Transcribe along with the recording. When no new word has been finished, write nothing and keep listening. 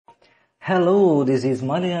Hello, this is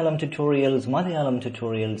Malayalam Tutorials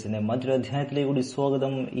in a മറ്റൊരു അധ്യായത്തിലേക്ക്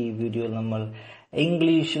സ്വാഗതം. ഈ വീഡിയോയിൽ നമ്മൾ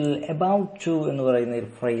ഇംഗ്ലീഷിൽ about to എന്ന് പറയുന്ന ഒരു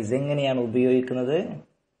ഫ്രേസ് എങ്ങനെയാണ് ഉപയോഗിക്കുന്നത്,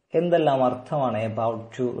 എന്തെല്ലാം അർത്ഥമാണ് about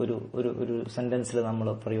to ഒരു സെന്റൻസിൽ നമ്മൾ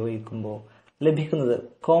പ്രയോഗിക്കുമ്പോൾ ലഭിക്കുന്നത്,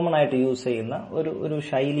 കോമൺ ആയിട്ട് യൂസ് ചെയ്യുന്ന ഒരു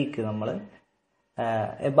ശൈലിക്ക് നമ്മൾ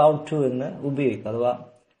about to എന്ന് ഉപയോഗിക്കും. അഥവാ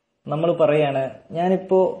നമ്മൾ പറയാണ്,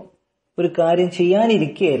 ഞാനിപ്പോ ഒരു കാര്യം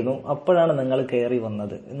ചെയ്യാനിരിക്കുകയായിരുന്നു, അപ്പോഴാണ് നിങ്ങൾ കയറി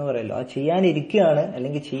വന്നത് എന്ന് പറയല്ലോ. ആ ചെയ്യാനിരിക്കുകയാണ്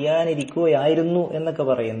അല്ലെങ്കിൽ ചെയ്യാനിരിക്കുകയായിരുന്നു എന്നൊക്കെ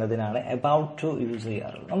പറയുന്നതിനാണ് about to യൂസ്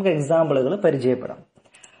ചെയ്യാറുള്ളത്. നമുക്ക് എക്സാമ്പിളുകൾ പരിചയപ്പെടാം.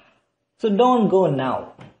 So don't go now,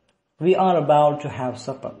 V R about to have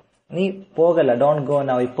supper. നീ പോകല്ല, ഡോണ്ട് ഗോ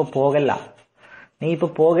നൗ, ഇപ്പൊ പോകല്ല, നീ ഇപ്പൊ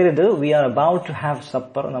പോകരുത്. V R about to have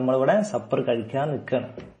supper, നമ്മളിവിടെ സപ്പർ കഴിക്കാൻ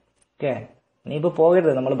നിൽക്കുകയാണ്. ഓക്കെ, നീ ഇപ്പൊ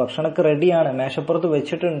പോകരുത്, നമ്മൾ ഭക്ഷണമൊക്കെ റെഡിയാണ്, മേശപ്പുറത്ത്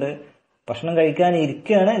വെച്ചിട്ടുണ്ട്, ഭക്ഷണം കഴിക്കാൻ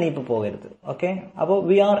ഇരിക്കുകയാണ്, നീ ഇപ്പൊ പോകരുത്. ഓക്കെ, അപ്പോ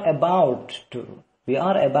V R about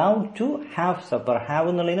to have supper. Have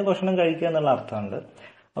എന്നുള്ളതിന് ഭക്ഷണം കഴിക്കുക എന്നുള്ള അർത്ഥമുണ്ട്.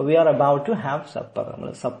 V R about to have supper, നമ്മൾ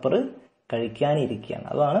സപ്പർ കഴിക്കാനിരിക്കുകയാണ്,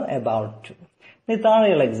 അതാണ് about to. ഇനി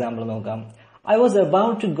താഴെയുള്ള എക്സാമ്പിൾ നോക്കാം. I was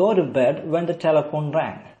about to go to bed when the telephone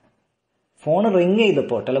rang. Phone ring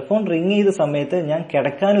ചെയ്തപ്പോൾ, ടെലിഫോൺ റിങ് ചെയ്ത സമയത്ത് ഞാൻ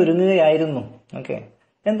കിടക്കാൻ ഒരുങ്ങുകയായിരുന്നു. ഓക്കെ,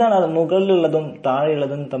 എന്താണ് അത്? മുകളിലുള്ളതും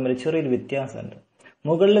താഴെയുള്ളതും തമ്മിൽ ചെറിയൊരു വ്യത്യാസമുണ്ട്.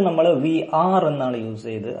 മുകളിൽ നമ്മൾ വി ആർ എന്നാണ് യൂസ്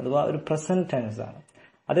ചെയ്ത്, അഥവാ ഒരു പ്രസന്റ് ടെൻസ് ആണ്.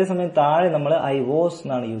 അതേസമയം താഴെ നമ്മൾ ഐ വാസ്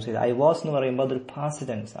എന്നാണ് യൂസ് ചെയ്തത്. ഐ വാസ് എന്ന് പറയുമ്പോൾ അതൊരു പാസ്റ്റ്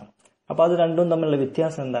ടെൻസ് ആണ്. അപ്പൊ അത് രണ്ടും തമ്മിലുള്ള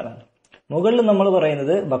വ്യത്യാസം എന്താണ്? മുകളിൽ നമ്മൾ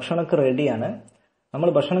പറയുന്നത് ഭക്ഷണമൊക്കെ റെഡിയാണ്, നമ്മൾ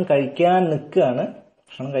ഭക്ഷണം കഴിക്കാൻ നിൽക്കുകയാണ്,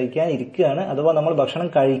 ഭക്ഷണം കഴിക്കാൻ ഇരിക്കുകയാണ്, അഥവാ നമ്മൾ ഭക്ഷണം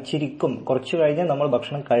കഴിച്ചിരിക്കും, കുറച്ച് കഴിഞ്ഞാൽ നമ്മൾ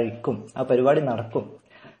ഭക്ഷണം കഴിക്കും, ആ പരിപാടി നടക്കും.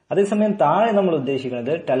 അതേസമയം താഴെ നമ്മൾ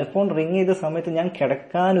ഉദ്ദേശിക്കുന്നത് ടെലിഫോൺ റിങ് ചെയ്ത സമയത്ത് ഞാൻ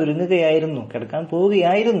കിടക്കാൻ ഒരുങ്ങുകയായിരുന്നു, കിടക്കാൻ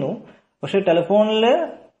പോവുകയായിരുന്നു, പക്ഷെ ടെലിഫോണിൽ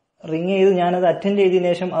റിങ് ചെയ്ത് ഞാനത് അറ്റൻഡ് ചെയ്തതിനു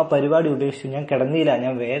ശേഷം ആ പരിപാടി ഉപേക്ഷിച്ചു, ഞാൻ കിടന്നില്ല,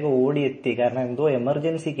 ഞാൻ വേഗം ഓടിയെത്തി, കാരണം എന്തോ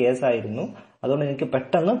എമർജൻസി കേസായിരുന്നു, അതുകൊണ്ട് എനിക്ക്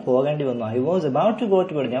പെട്ടെന്ന് പോകേണ്ടി വന്നു. I was about to go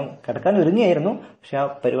to bed, ഞാൻ കിടക്കാൻ ഒരുങ്ങിയായിരുന്നു, പക്ഷെ ആ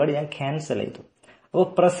പരിപാടി ഞാൻ ക്യാൻസൽ ചെയ്തു. അപ്പോൾ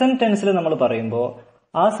പ്രസന്റ് ടെൻസിൽ നമ്മൾ പറയുമ്പോൾ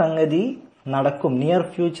ആ സംഗതി നടക്കും, നിയർ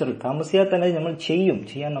ഫ്യൂച്ചറിൽ, താമസിയാതെ തന്നെ നമ്മൾ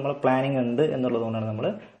ചെയ്യാൻ നമ്മൾ പ്ലാനിങ് ഉണ്ട് എന്നുള്ളതുകൊണ്ടാണ് നമ്മൾ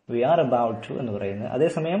വി ആർ about to എന്ന് പറയുന്നത്.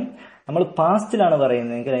 അതേസമയം നമ്മൾ പാസ്റ്റിലാണ്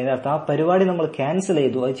പറയുന്നതെങ്കിൽ അതിന്റെ അർത്ഥം ആ പരിപാടി നമ്മൾ ക്യാൻസൽ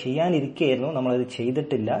ചെയ്തു, അത് ചെയ്യാനിരിക്കുകയായിരുന്നു, നമ്മളത്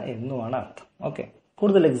ചെയ്തിട്ടില്ല എന്നുമാണ് അർത്ഥം. ഓക്കെ,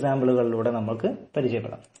 കൂടുതൽ എക്സാമ്പിളുകളിലൂടെ നമുക്ക്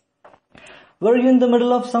പരിചയപ്പെടാം. Were you in the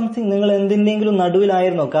middle of something? നിങ്ങൾ എന്തിന്റെങ്കിലും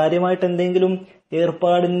നടുവിലായിരുന്നോ, കാര്യമായിട്ട് എന്തെങ്കിലും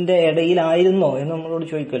ഏർപ്പാടിന്റെ ഇടയിലായിരുന്നോ എന്ന് നമ്മളോട്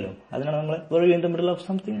ചോദിക്കുമല്ലോ. അതിനാണ് നമ്മൾ were you in the middle of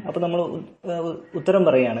something. അപ്പൊ നമ്മൾ ഉത്തരം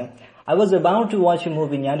പറയാണ്, I was about to watch a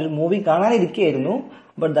movie. ഞാനൊരു movie കാണാനിരിക്കുകയായിരുന്നു,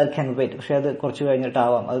 but that can wait. പക്ഷെ അത് കുറച്ച്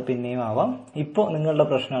കഴിഞ്ഞിട്ടാവാം, അത് പിന്നെയും ആവാം, ഇപ്പോ നിങ്ങളുടെ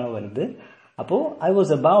പ്രശ്നമാണ് വലുത്. അപ്പോ I was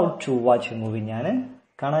about to watch a movie, ഞാൻ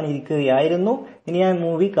കാണാനിരിക്കുകയായിരുന്നു, ഇനി ഞാൻ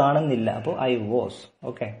മൂവി കാണുന്നില്ല, അപ്പോ I was.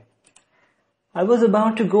 Okay, I was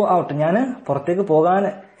about to go out, ഞാൻ പുറത്തേക്ക് പോകാൻ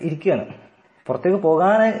ഇരിക്കുകയായിരുന്നു,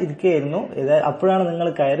 അപ്പോഴാണ് നിങ്ങൾ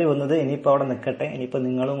കയറി വന്നത്. ഇനിയിപ്പോ അവിടെ നിൽക്കട്ടെ, ഇനിയിപ്പോ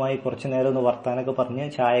നിങ്ങളുമായി കുറച്ചു നേരം ഒന്ന് വർത്താനൊക്കെ പറഞ്ഞ്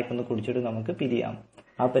ചായയൊക്കെ ഒന്ന് കുടിച്ചിട്ട് നമുക്ക് പിരിയാം.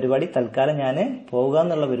 ആ പരിപാടി തൽക്കാലം ഞാൻ പോകുക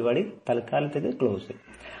എന്നുള്ള പരിപാടി തൽക്കാലത്തേക്ക് ക്ലോസ് ചെയ്യും.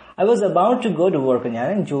 I was about to go to work, ഞാൻ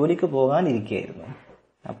ജോലിക്ക് പോകാൻ ഇരിക്കുകയായിരുന്നു,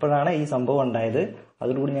 അപ്പോഴാണ് ഈ സംഭവം ഉണ്ടായത്,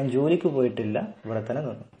 അതോടുകൂടി ഞാൻ ജോലിക്ക് പോയിട്ടില്ല, ഇവിടെ തന്നെ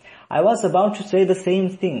നിന്നു. I was about to say the same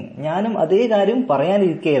thing, ഞാനും അതേ കാര്യം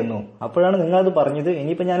പറയാനിരിക്കുകയായിരുന്നു, അപ്പോഴാണ് നിങ്ങളത് പറഞ്ഞത്,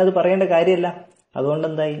 ഇനിയിപ്പോ ഞാനത് പറയേണ്ട കാര്യമല്ല, അതുകൊണ്ട്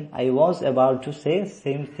എന്തായി I was about to say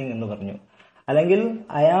same thing എന്ന് പറഞ്ഞു. അല്ലെങ്കിൽ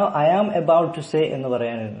I am about to say എന്ന്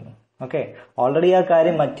പറയാനിരുന്നു. ഓക്കെ, ഓൾറെഡി ആ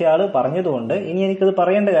കാര്യം മറ്റേ ആള് പറഞ്ഞതുകൊണ്ട് ഇനി എനിക്കത്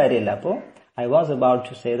പറയേണ്ട കാര്യമില്ല, അപ്പോ I was about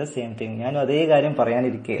to say the same thing, ഞാനും അതേ കാര്യം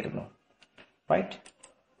പറയാനിരിക്കുകയായിരുന്നു. Right,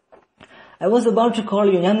 I was about to call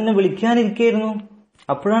you, ഞാൻ നിന്നെ വിളിക്കാനിരിക്കുകയായിരുന്നു,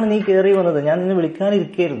 അപ്പോഴാണ് നീ കയറി വന്നത്, ഞാൻ നിന്നെ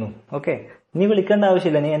വിളിക്കാനിരിക്കുകയായിരുന്നു. ഓക്കെ, നീ വിളിക്കേണ്ട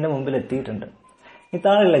ആവശ്യമില്ല, നീ എന്റെ മുമ്പിൽ എത്തിയിട്ടുണ്ട്. ഈ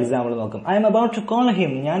താഴെയുള്ള എക്സാമ്പിൾ നോക്കും. I am about to call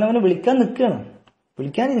him, ഞാൻ അവനെ വിളിക്കാനിരിക്കുകയാണ്,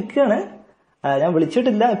 ഞാൻ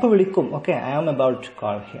വിളിച്ചിട്ടില്ല, ഇപ്പൊ വിളിക്കും. Okay, I am about to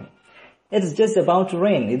call him. It's just about to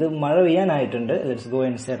rain, ഇത് മഴ പെയ്യാനായിട്ടുണ്ട്, let's go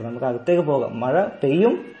inside, നമുക്ക് അകത്തേക്ക് പോകാം. മഴ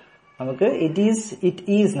പെയ്യും, നമുക്ക്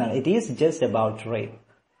it is just about to rain,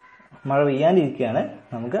 മഴ പെയ്യാനിരിക്കുകയാണ്,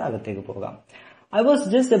 നമുക്ക് അകത്തേക്ക് പോകാം. I was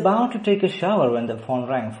just about to take a shower when the phone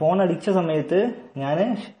rang, phone അടിച്ച സമയത്ത് ഞാൻ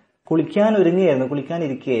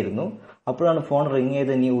കുളിക്കാനിരിക്കുകയായിരുന്നു, അപ്പോഴാണ് ഫോൺ റിങ്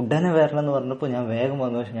ചെയ്ത് നീ ഉടനെ വരണം എന്ന് പറഞ്ഞപ്പോൾ ഞാൻ വേഗം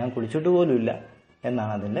വന്നു, പക്ഷെ ഞാൻ കുളിച്ചിട്ട് പോലും ഇല്ല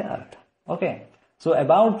എന്നാണ് അതിന്റെ അർത്ഥം. ഓക്കെ, സോ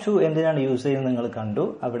about to എന്തിനാണ് യൂസ് ചെയ്യുന്നത് നിങ്ങൾ കണ്ടു.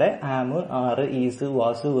 അവിടെ am, are, is,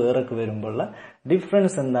 was, വേറൊക്കെ വരുമ്പോഴുള്ള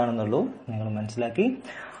ഡിഫറൻസ് എന്താണെന്നുള്ളൂ നിങ്ങൾ മനസ്സിലാക്കി.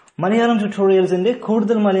 മലയാളം ട്യൂട്ടോറിയൽസിന്റെ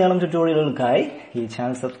കൂടുതൽ മലയാളം ട്യൂട്ടോറിയലുകൾക്കായി ഈ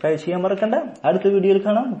ചാനൽ സബ്സ്ക്രൈബ് ചെയ്യാൻ മറക്കണ്ട. അടുത്ത വീഡിയോയിൽ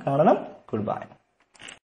കാണണം. Good bye.